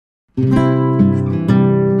How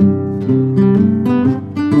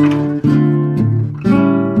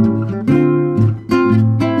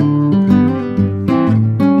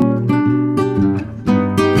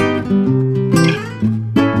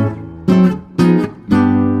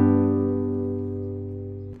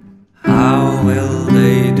will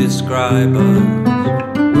they describe us?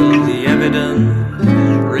 Will the evidence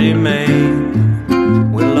remain?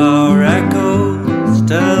 Will our echoes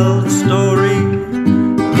tell the story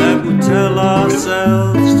that we tell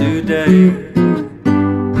ourselves today?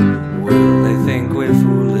 Will they think we're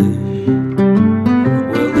foolish?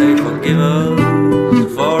 Will they forgive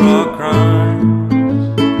us for our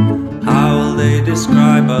crimes? How will they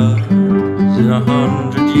describe us in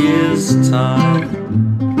 100 years' time?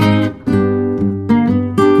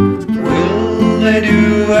 They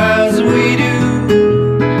do as we do,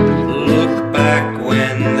 look back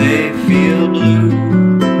when they feel blue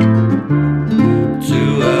to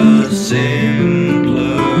a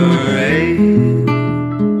simpler age.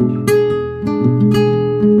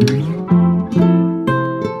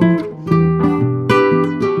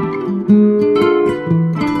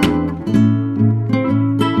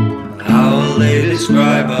 How will they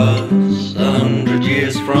describe us 100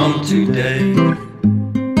 years from today?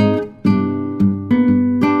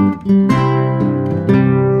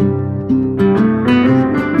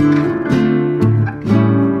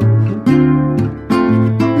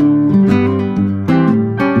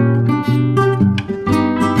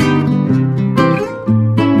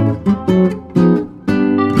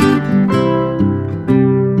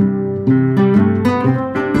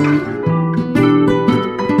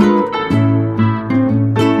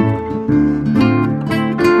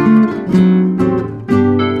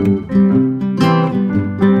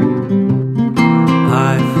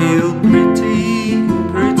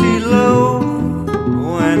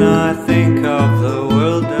 I think of the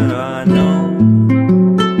world that I know,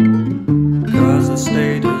 'cause the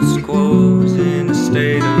status quo's in a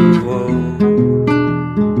state of woe.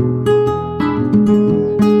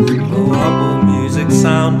 But what will music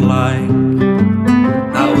sound like?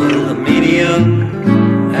 How will the medium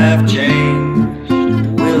have changed?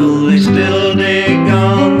 Will they still dig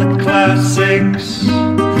on the classics?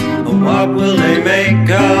 Or what will they make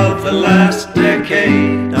of the last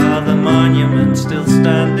decade? Are the monuments still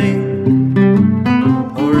standing?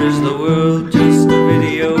 Or is the world just a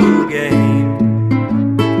video game?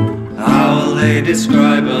 How will they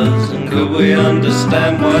describe us, and could we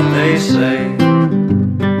understand what they say?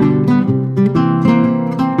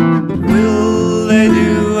 Will they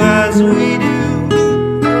do as we do?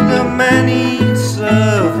 The many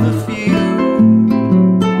serve the few.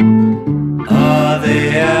 Are they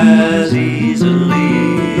as easily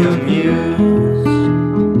amused?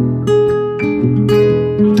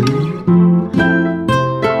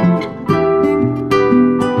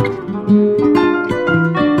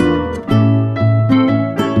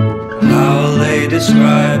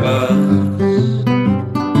 Describe us.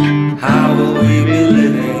 How will we be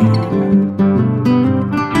living?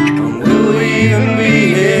 And will we even be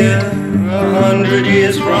here 100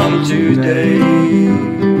 years from today?